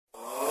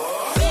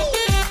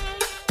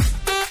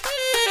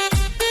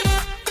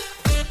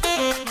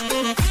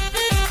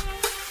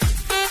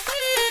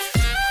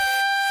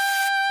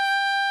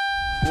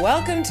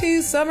Welcome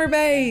to Summer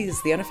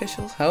Bays, the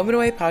unofficial home and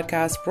away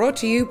podcast brought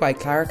to you by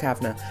Clara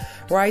Kavanagh,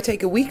 where I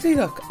take a weekly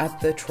look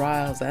at the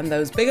trials and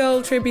those big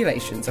old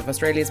tribulations of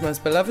Australia's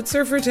most beloved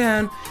surfer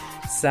town,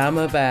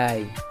 Summer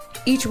Bay.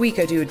 Each week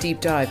I do a deep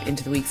dive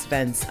into the week's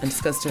events and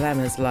discuss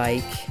dilemmas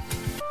like,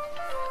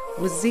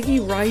 was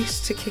Ziggy right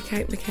to kick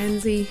out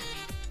Mackenzie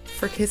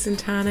for kissing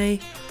Tane?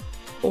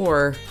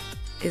 Or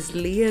is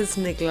Leah's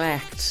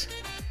neglect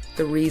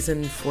the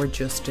reason for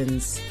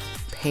Justin's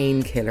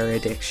painkiller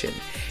addiction?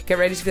 Get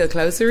ready to feel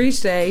closer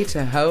each day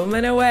to home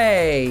and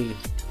away.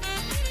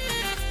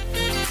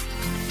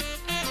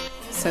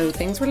 So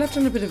things were left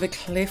on a bit of a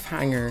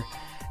cliffhanger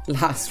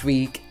last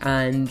week,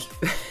 and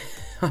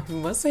I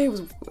must say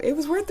it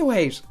was worth the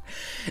wait.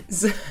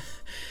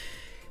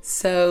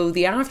 So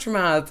the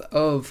aftermath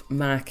of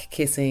Mac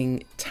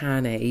kissing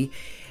Tane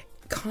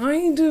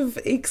kind of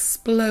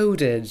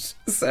exploded.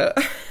 So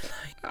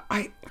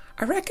I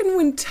reckon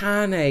when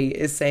Tane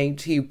is saying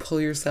to you,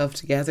 pull yourself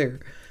together,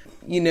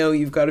 you know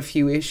you've got a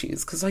few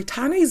issues, because like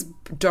Tane's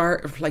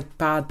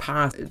bad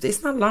past,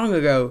 it's not long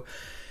ago.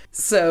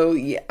 So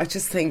yeah, I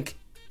just think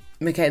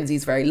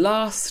Mackenzie's very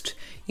lost.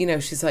 You know,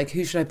 she's like,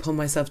 who should I pull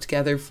myself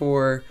together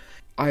for?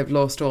 I've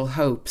lost all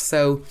hope.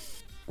 So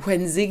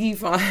when Ziggy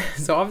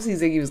so obviously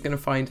Ziggy was going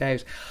to find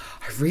out.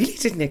 I really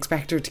didn't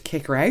expect her to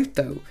kick her out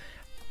though.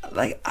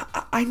 Like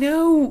I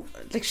know,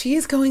 like, she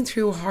is going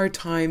through a hard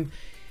time,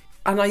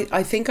 and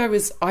I think I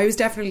was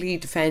definitely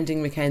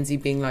defending Mackenzie,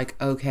 being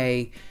like,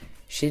 okay,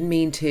 she didn't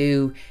mean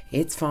to,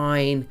 it's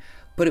fine.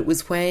 But it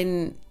was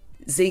when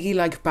Ziggy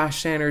like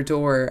bashed down her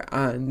door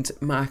and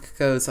Mac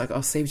goes like,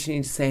 I'll say what you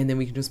need to say and then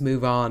we can just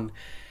move on.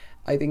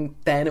 I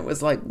think then it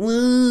was like,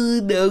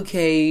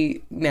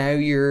 okay, now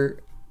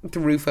the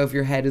roof over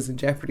your head is in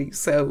jeopardy.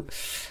 So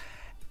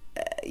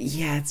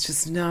yeah, it's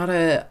just not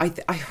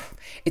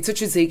it's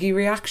such a Ziggy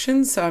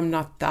reaction, so I'm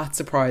not that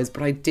surprised,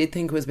 but I did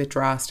think it was a bit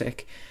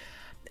drastic.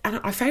 And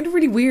I found it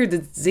really weird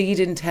that Ziggy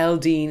didn't tell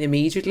Dean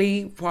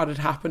immediately what had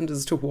happened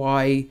as to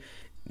why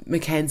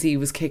Mackenzie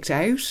was kicked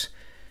out.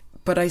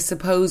 But I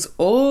suppose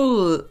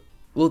we'll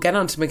get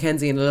on to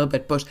Mackenzie in a little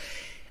bit, but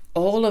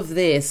all of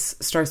this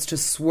starts to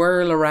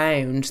swirl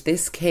around.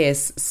 This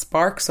kiss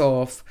sparks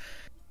off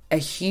a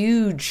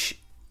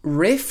huge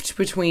rift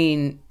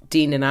between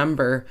Dean and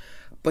Amber,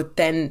 but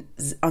then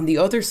on the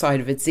other side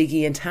of it,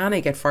 Ziggy and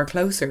Tane get far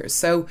closer.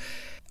 So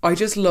I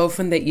just love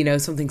when that, you know,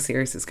 something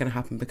serious is going to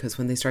happen, because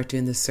when they start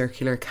doing the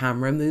circular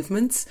camera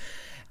movements,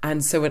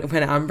 and so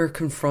when Amber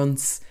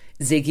confronts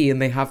Ziggy and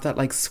they have that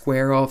like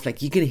square off,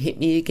 like, you gonna hit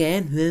me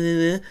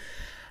again?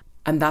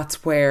 And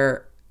that's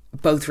where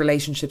both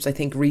relationships, I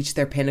think, reach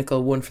their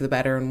pinnacle, one for the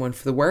better and one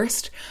for the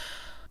worst.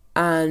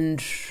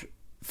 And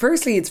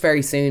firstly, it's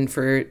very soon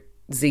for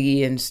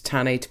Ziggy and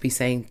Tane to be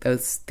saying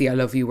the I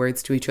love you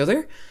words to each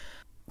other.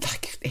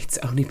 Like, it's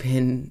only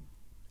been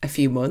a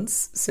few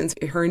months since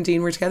her and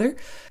Dean were together,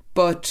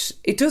 but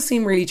it does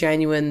seem really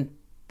genuine.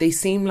 They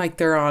seem like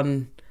they're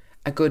on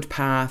a good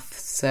path,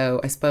 so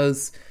I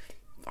suppose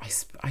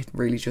I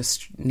really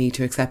just need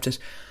to accept it.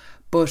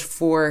 But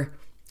for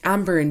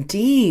Amber and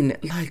Dean,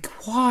 like,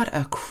 what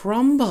a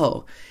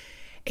crumble.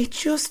 It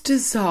just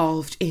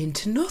dissolved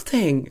into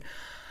nothing.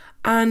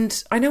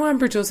 And I know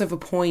Amber does have a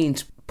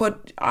point,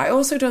 but I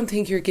also don't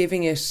think you're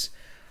giving it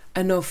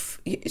enough.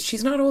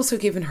 She's not also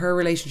given her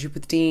relationship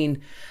with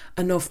Dean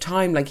enough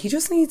time. Like, he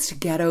just needs to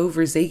get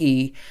over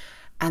Ziggy,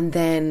 and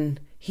then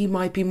he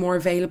might be more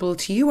available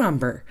to you,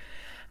 Amber.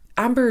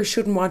 Amber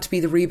shouldn't want to be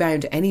the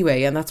rebound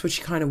anyway, and that's what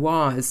she kind of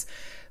was.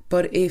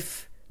 But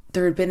if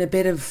there had been a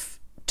bit of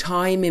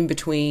time in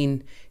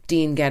between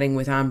Dean getting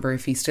with Amber,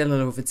 if he's still in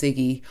love with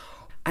Ziggy,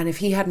 and if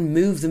he hadn't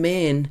moved them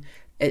in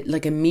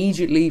like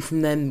immediately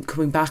from them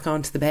coming back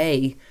onto the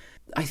bay,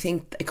 I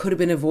think it could have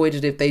been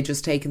avoided if they'd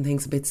just taken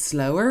things a bit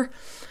slower,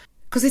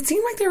 because it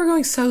seemed like they were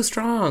going so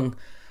strong.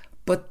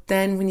 But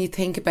then when you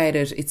think about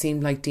it, it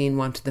seemed like Dean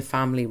wanted the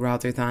family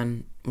rather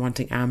than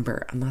wanting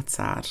Amber, and that's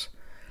sad.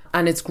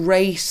 And it's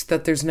great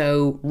that there's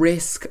no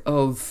risk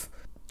of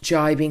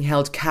Jai being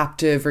held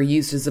captive or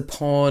used as a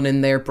pawn in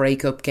their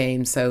breakup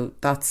game, so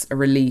that's a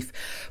relief.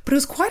 But it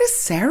was quite a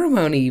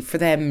ceremony for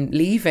them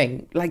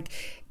leaving. Like,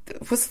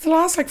 was it the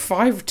last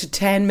 5 to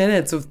 10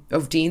 minutes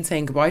of Dean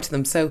saying goodbye to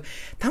them? So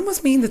that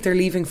must mean that they're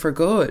leaving for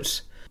good.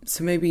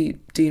 So maybe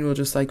Dean will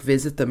just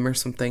visit them or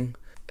something.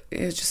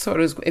 It just thought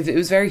it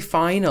was very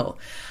final.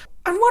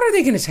 And what are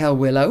they going to tell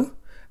Willow?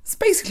 It's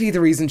basically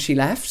the reason she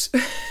left.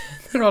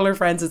 That all her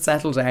friends had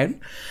settled down.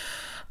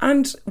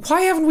 And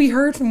why haven't we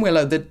heard from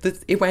Willow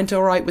that it went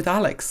all right with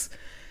Alex?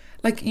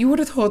 Like, you would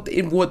have thought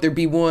there'd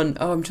be one,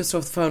 I'm just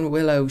off the phone with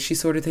Willow, she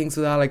sorted things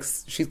with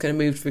Alex, she's going to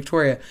move to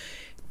Victoria.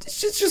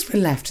 She's just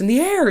been left in the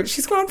air.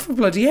 She's gone for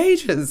bloody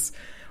ages.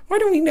 Why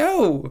don't we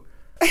know?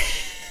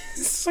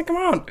 It's like, come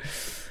on.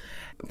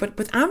 But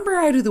with Amber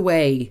out of the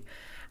way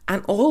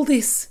and all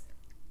this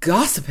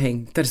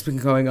gossiping that has been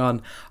going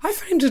on, I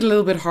find it a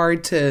little bit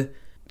hard to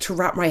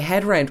wrap my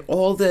head around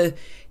all the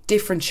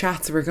different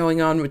chats that were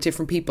going on with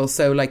different people.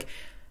 So,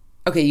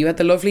 okay, you had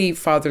the lovely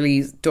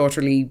fatherly,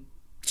 daughterly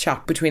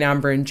chat between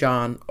Amber and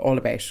John, all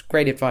about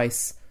great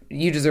advice,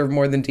 you deserve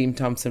more than Dean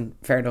Thompson,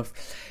 fair enough.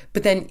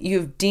 But then you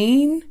have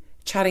Dean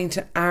chatting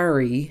to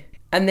Ari,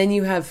 and then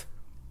you have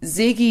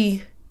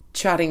Ziggy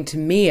chatting to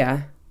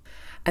Mia,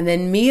 and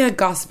then Mia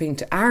gossiping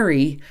to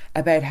Ari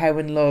about how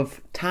in love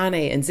Tane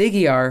and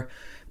Ziggy are.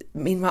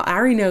 Meanwhile,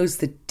 Ari knows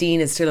that Dean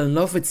is still in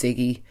love with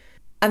Ziggy.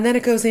 And then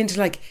it goes into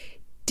like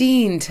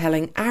Dean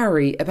telling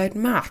Ari about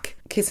Mac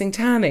kissing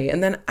Tane,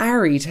 and then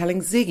Ari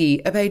telling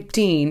Ziggy about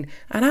Dean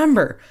and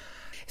Amber.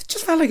 It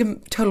just felt like a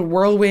total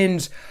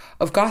whirlwind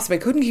of gossip. I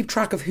couldn't keep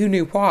track of who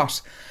knew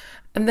what.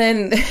 And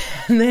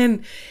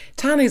then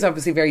Tane's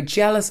obviously very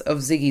jealous of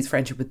Ziggy's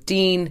friendship with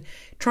Dean,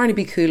 trying to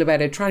be cool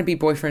about it, trying to be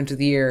boyfriend of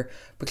the year,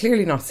 but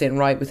clearly not sitting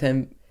right with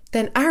him.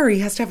 Then Ari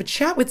has to have a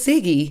chat with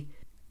Ziggy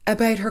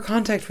about her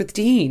contact with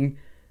Dean.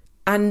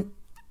 And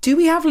do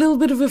we have a little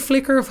bit of a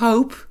flicker of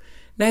hope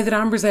now that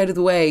Amber's out of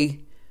the way?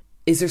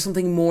 Is there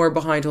something more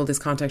behind all this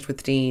contact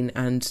with Dean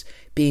and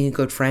being a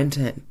good friend to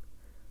him?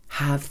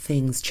 Have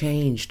things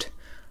changed?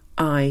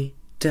 I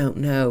don't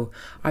know.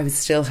 I would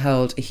still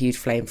hold a huge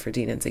flame for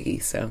Dean and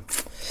Ziggy, so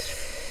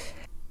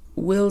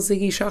will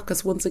Ziggy shock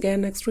us once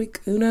again next week?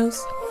 Who knows?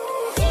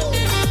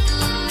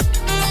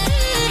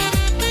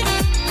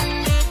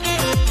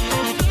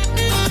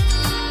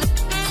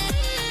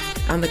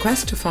 And the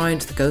quest to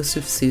find the ghost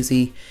of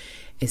Susie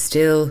is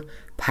still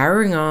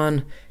powering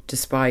on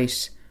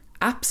despite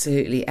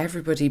absolutely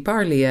everybody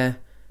bar Leah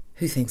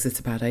who thinks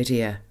it's a bad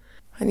idea.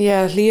 And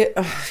yeah,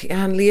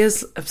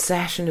 Leah's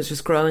obsession is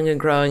just growing and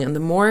growing, and the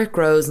more it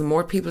grows, the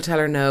more people tell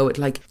her no, it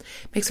like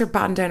makes her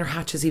batten down her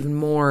hatches even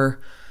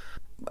more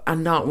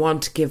and not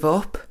want to give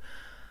up.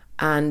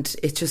 And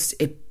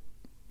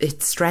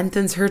it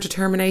strengthens her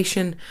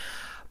determination.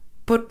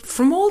 But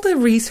from all the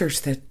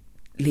research that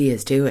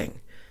Leah's doing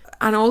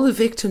and all the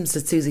victims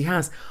that Susie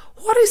has,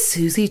 what is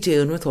Susie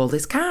doing with all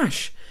this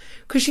cash?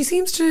 Because she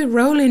seems to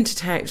roll into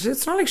town.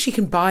 It's not like she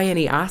can buy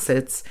any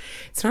assets.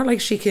 It's not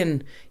like she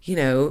can,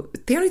 the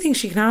only thing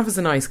she can have is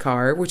a nice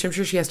car, which I'm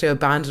sure she has to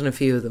abandon a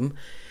few of them.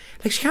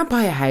 Like, she can't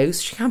buy a house.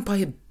 She can't buy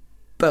a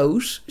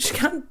boat.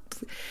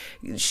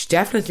 She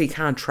definitely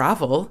can't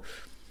travel.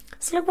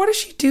 So, like, what is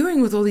she doing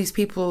with all these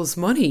people's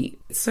money?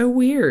 It's so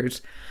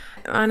weird.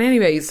 And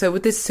anyway, so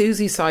with this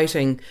Susie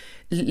sighting,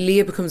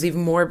 Leah becomes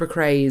even more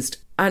becrazed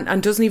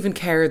and doesn't even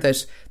care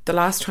that the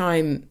last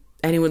time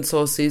anyone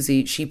saw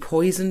Susie, she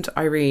poisoned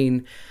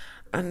Irene.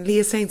 And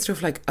Leah's saying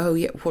stuff like, oh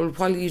yeah, well,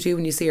 what will you do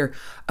when you see her?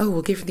 Oh,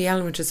 we'll give her the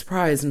element of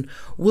surprise and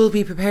we'll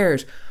be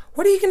prepared.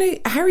 How are you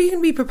going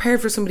to be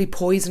prepared for somebody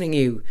poisoning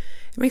you?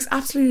 It makes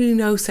absolutely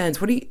no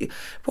sense.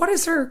 What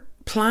is her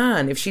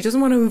plan if she doesn't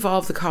want to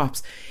involve the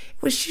cops?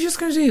 What is she just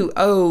going to do?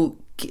 Oh,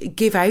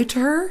 give out to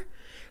her?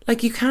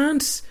 Like, you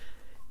can't,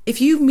 if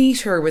you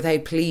meet her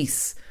without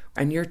police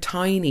and you're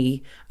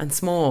tiny and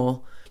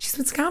small, she's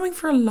been scamming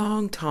for a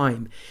long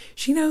time.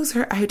 She knows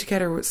how to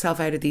get herself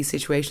out of these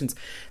situations.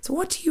 So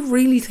what do you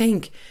really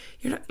think?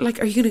 You're not, like,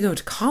 are you going to go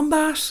into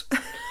combat?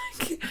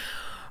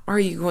 Are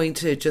you going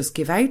to just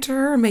give out to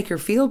her and make her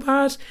feel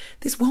bad?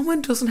 This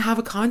woman doesn't have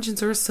a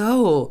conscience or a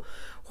soul.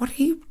 What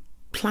are you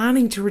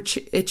planning to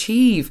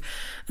achieve?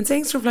 And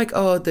saying stuff like,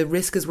 oh, the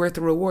risk is worth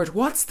the reward.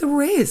 What's the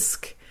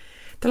risk?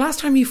 The last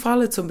time you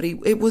followed somebody,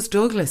 it was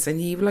Douglas, and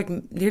he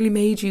nearly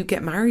made you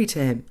get married to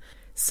him.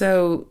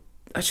 So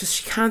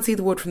she can't see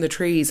the wood from the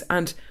trees,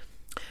 and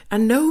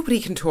nobody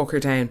can talk her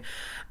down.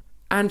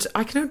 And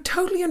I can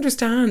totally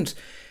understand,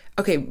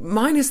 okay,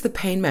 minus the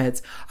pain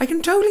meds, I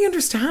can totally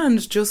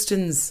understand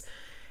Justin's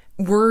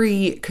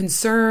worry,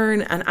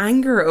 concern and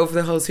anger over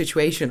the whole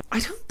situation.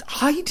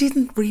 I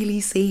didn't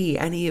really see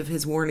any of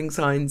his warning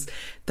signs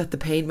that the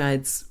pain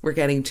meds were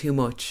getting too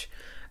much.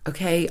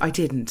 Okay, I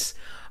didn't.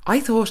 I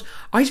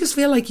just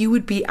feel like you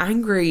would be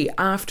angry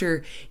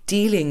after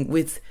dealing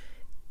with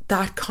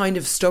that kind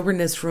of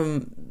stubbornness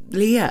from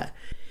Leah.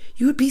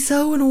 You would be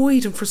so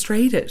annoyed and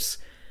frustrated.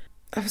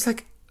 I was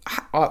like,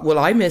 well,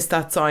 I missed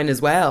that sign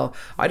as well.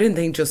 I didn't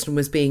think Justin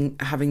was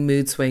having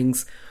mood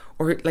swings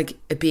or like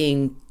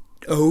being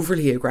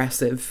overly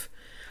aggressive.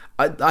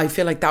 I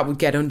feel like that would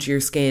get under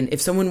your skin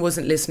if someone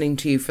wasn't listening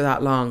to you for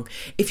that long.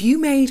 If you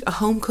made a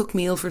home cooked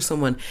meal for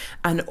someone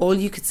and all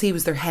you could see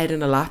was their head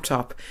in a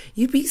laptop,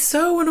 you'd be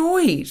so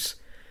annoyed.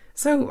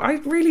 So I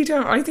really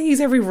don't. I think he's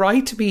every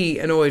right to be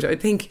annoyed. I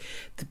think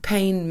the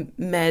pain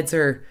meds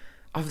are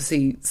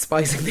obviously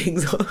spicing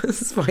things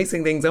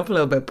up a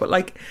little bit. But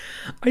like,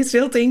 I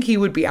still think he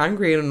would be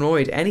angry and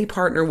annoyed. Any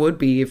partner would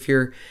be if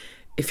you're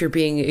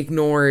being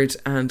ignored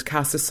and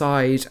cast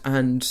aside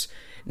and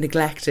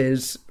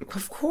neglected.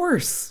 Of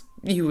course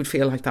you would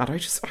feel like that. I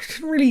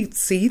didn't really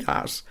see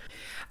that.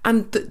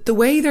 And the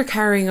way they're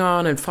carrying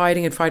on and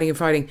fighting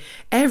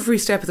every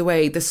step of the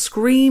way, the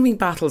screaming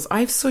battles, I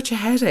have such a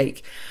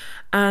headache.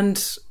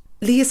 And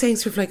Leah saying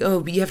stuff like, oh,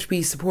 but you have to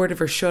be supportive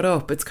or shut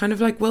up. It's kind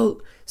of like, well,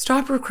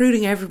 stop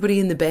recruiting everybody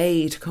in the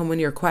Bay to come on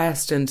your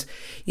quest. And,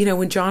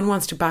 when John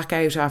wants to back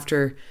out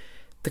after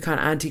the kind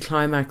of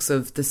anticlimax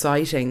of the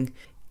sighting,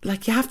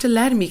 like, you have to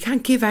let him. You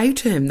can't give out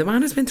to him. The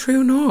man has been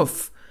through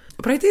enough.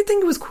 But I did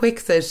think it was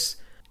quick that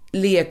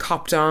Leah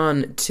copped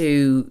on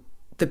to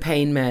the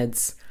pain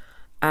meds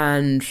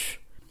and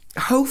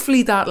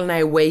hopefully that'll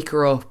now wake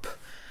her up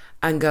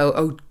and go,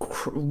 oh,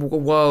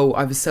 whoa,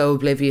 I was so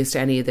oblivious to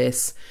any of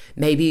this.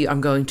 Maybe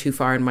I'm going too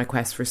far in my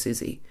quest for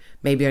Susie.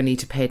 Maybe I need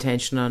to pay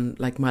attention on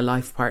like my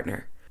life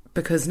partner.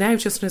 Because now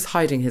Justin is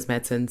hiding his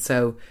medicine,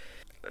 so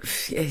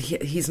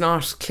he's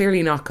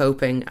clearly not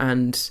coping,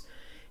 and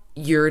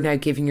you're now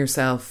giving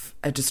yourself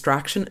a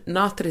distraction.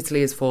 Not that it's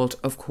Leah's fault,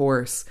 of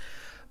course,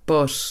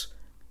 but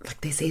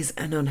like this is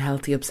an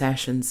unhealthy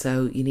obsession,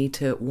 so you need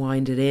to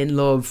wind it in,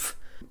 love.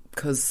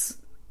 Because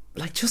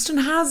like Justin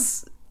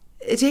has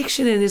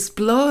addiction in his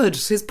blood.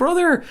 His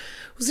brother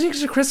was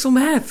addicted to crystal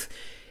meth.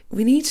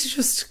 We need to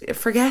just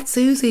forget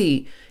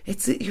Susie.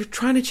 You're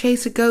trying to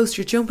chase a ghost.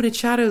 You're jumping in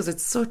shadows.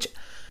 She's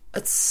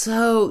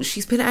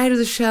been out of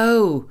the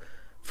show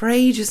for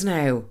ages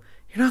now.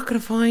 You're not going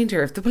to find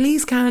her. If the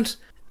police can't,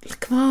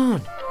 come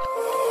on.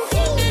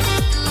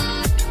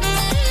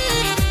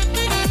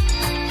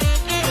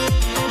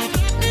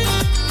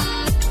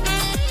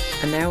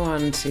 And now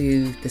on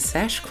to the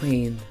sesh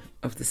queen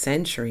of the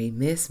century,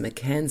 Miss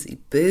Mackenzie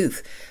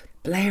Booth,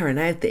 blaring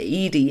out the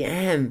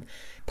EDM.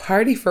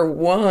 Party for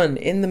one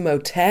in the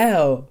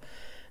motel.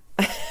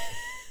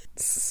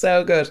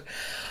 So good.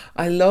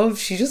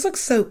 She just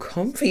looks so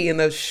comfy in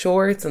those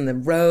shorts and the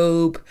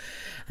robe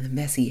and the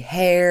messy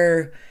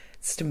hair.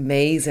 It's just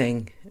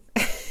amazing.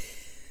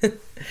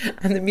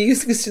 And the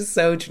music is just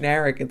so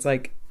generic. It's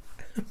like,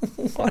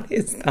 what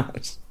is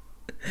that?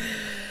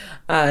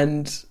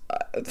 And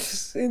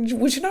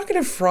was you not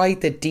going to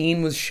fright that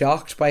Dean was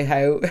shocked by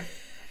how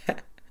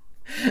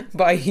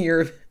by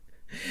your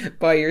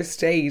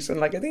state, and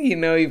like I think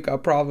you've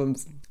got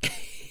problems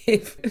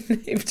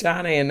if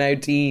Tana and now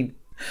Dean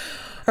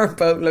are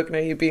both looking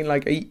at you being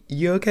like, are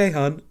you okay,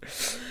 hon?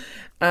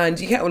 And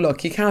you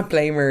can't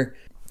blame her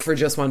for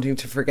just wanting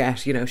to forget.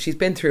 She's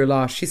been through a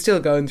lot. She's still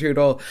going through it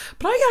all.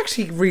 But I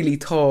actually really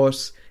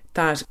thought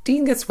that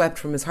Dean gets swept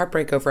from his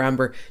heartbreak over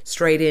Amber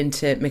straight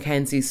into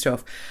Mackenzie's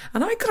stuff.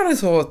 And I kind of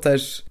thought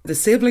that the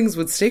siblings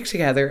would stick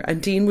together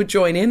and Dean would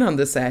join in on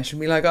the set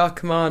and be like, oh,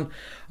 come on,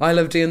 I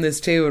love doing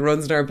this too. It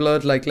runs in our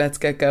blood. Like, let's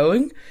get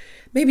going.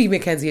 Maybe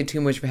Mackenzie had too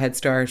much of a head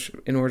start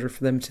in order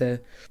for them to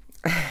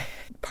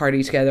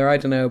party together. I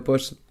don't know,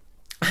 but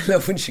I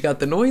love when she got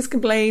the noise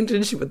complaint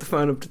and she put the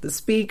phone up to the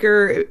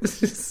speaker. It was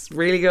just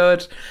really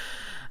good.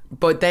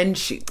 But then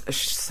she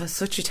has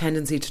such a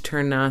tendency to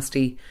turn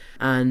nasty,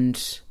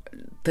 and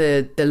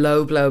the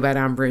low blow about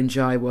Amber and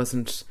Jai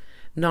wasn't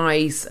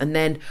nice.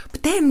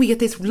 But then we get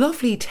this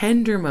lovely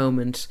tender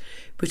moment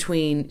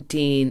between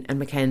Dean and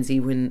Mackenzie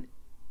when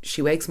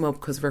she wakes him up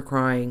because of her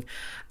crying,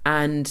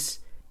 and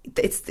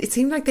it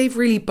seemed like they've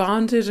really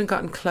bonded and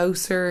gotten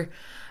closer,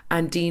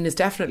 and Dean is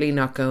definitely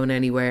not going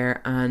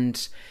anywhere.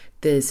 And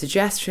the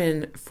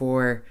suggestion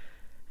for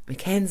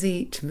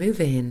Mackenzie to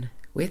move in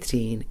with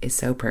Dean is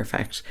so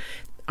perfect.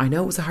 I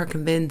know it was a hard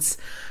convince,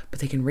 but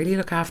they can really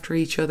look after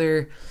each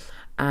other,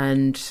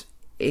 and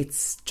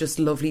it's just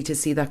lovely to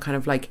see that kind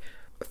of like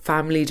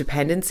family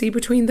dependency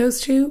between those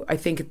two. I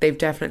think they've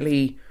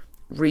definitely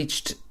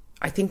reached,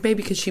 I think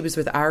maybe because she was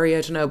with Ari,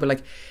 I don't know, but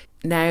like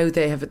now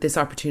they have this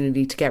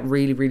opportunity to get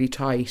really, really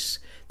tight.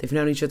 They've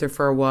known each other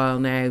for a while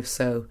now,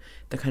 so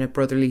the kind of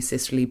brotherly,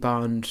 sisterly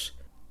bond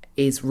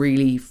is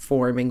really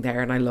forming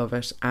there, and I love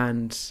it.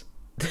 And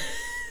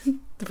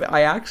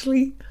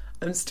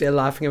I'm still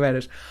laughing about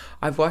it.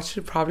 I've watched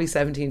it probably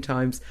 17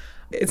 times.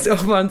 It's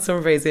up on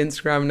Summerbay's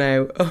Instagram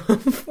now,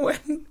 of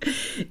when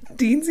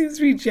Dean seems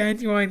to be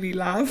genuinely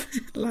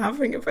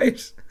laughing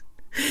about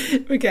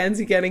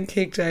Mackenzie getting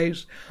kicked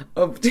out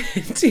of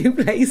 2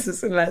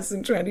 places in less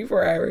than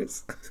 24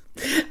 hours.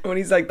 And when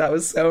he's like, that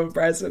was so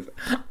impressive.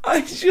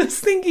 I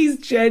just think he's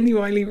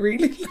genuinely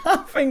really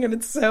laughing, and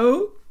it's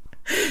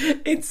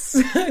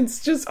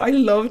just, I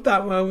loved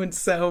that moment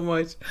so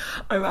much.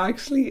 I've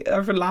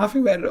been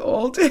laughing about it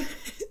all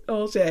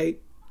day.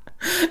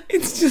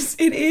 It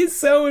is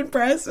so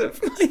impressive.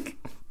 Like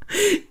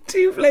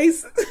 2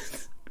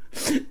 places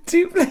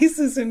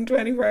in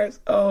 24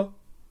 hours. Sometimes,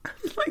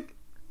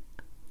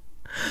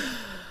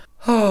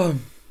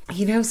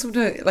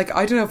 like,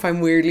 I don't know if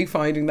I'm weirdly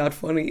finding that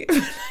funny.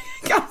 I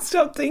can't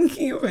stop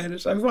thinking about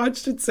it. I've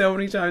watched it so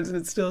many times and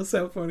it's still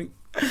so funny.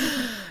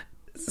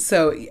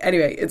 So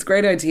anyway, it's a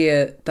great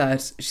idea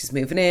that she's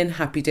moving in,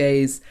 happy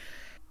days.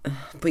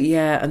 But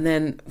yeah, and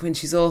then when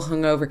she's all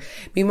hungover,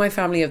 me and my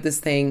family have this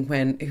thing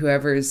when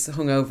whoever's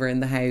hungover in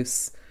the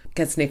house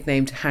gets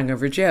nicknamed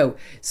Hangover Joe.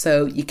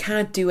 So you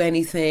can't do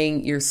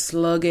anything, you're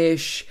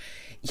sluggish,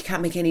 you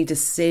can't make any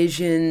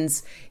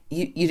decisions,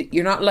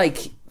 you're not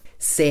like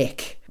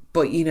sick,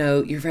 but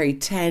you're very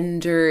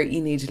tender,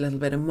 you need a little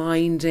bit of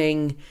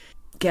minding.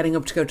 Getting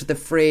up to go to the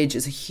fridge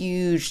is a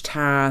huge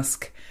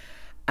task,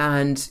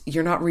 and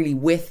you're not really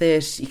with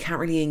it. You can't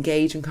really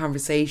engage in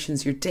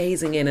conversations. You're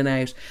dazing in and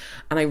out.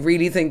 And I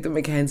really think that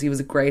Mackenzie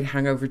was a great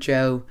Hangover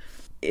Joe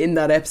in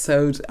that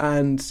episode.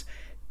 And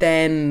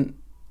then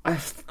I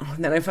felt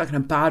kind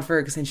of bad for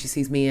her, because then she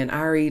sees me and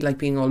Ari like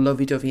being all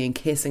lovey-dovey and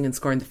kissing and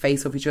scoring the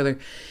face off each other.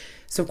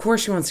 So of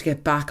course she wants to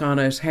get back on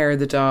it, hair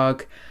the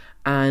dog,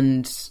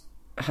 and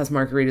has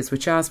margaritas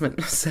with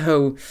Jasmine.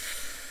 So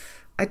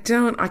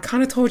I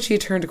kind of thought she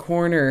had turned a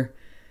corner,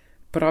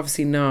 but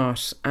obviously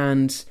not.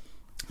 And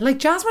like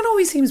Jasmine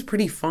always seems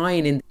pretty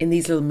fine in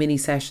these little mini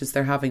sessions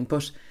they're having,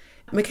 but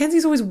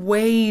Mackenzie's always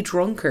way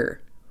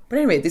drunker. But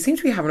anyway, they seem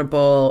to be having a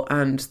ball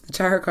and the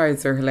tarot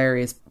cards are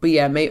hilarious. But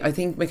yeah, I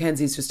think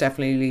Mackenzie's just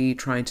definitely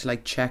trying to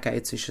like check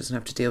out so she doesn't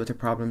have to deal with her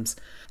problems.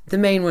 The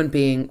main one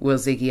being, will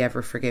Ziggy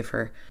ever forgive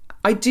her?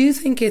 I do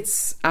think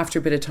it's after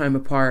a bit of time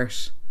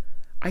apart.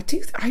 I'd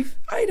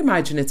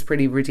imagine it's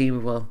pretty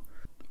redeemable.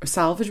 Or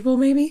salvageable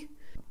maybe.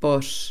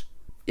 But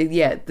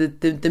yeah,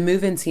 the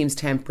move-in seems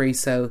temporary,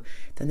 so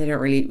then they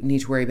don't really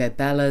need to worry about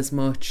Bella as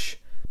much.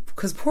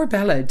 Because poor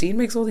Bella, Dean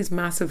makes all these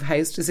massive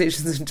house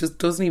decisions and just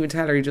doesn't even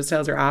tell her. He just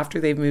tells her after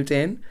they've moved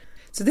in.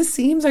 So this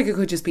seems like it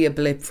could just be a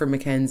blip for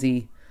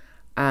Mackenzie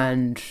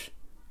and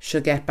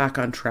she'll get back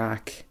on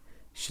track.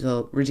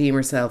 She'll redeem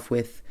herself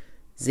with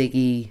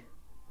Ziggy,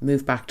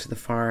 move back to the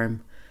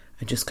farm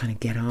and just kind of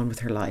get on with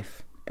her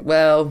life.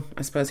 Well,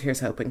 I suppose here's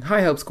hoping.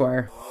 High hope,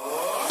 Squire.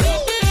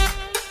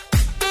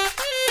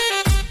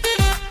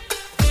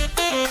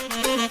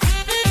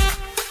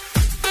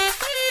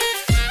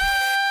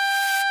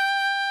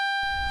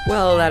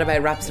 Well, that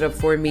about wraps it up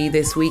for me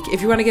this week.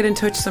 If you want to get in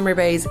touch, Summer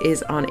Bays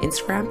is on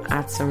Instagram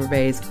at Summer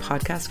Bays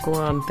Podcast. Go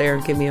on there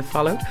and give me a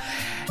follow.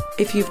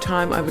 If you have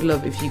time, I would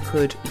love if you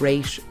could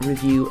rate,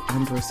 review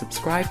and or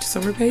subscribe to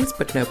Summer Bays,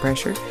 but no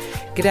pressure.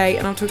 G'day,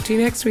 and I'll talk to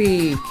you next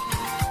week.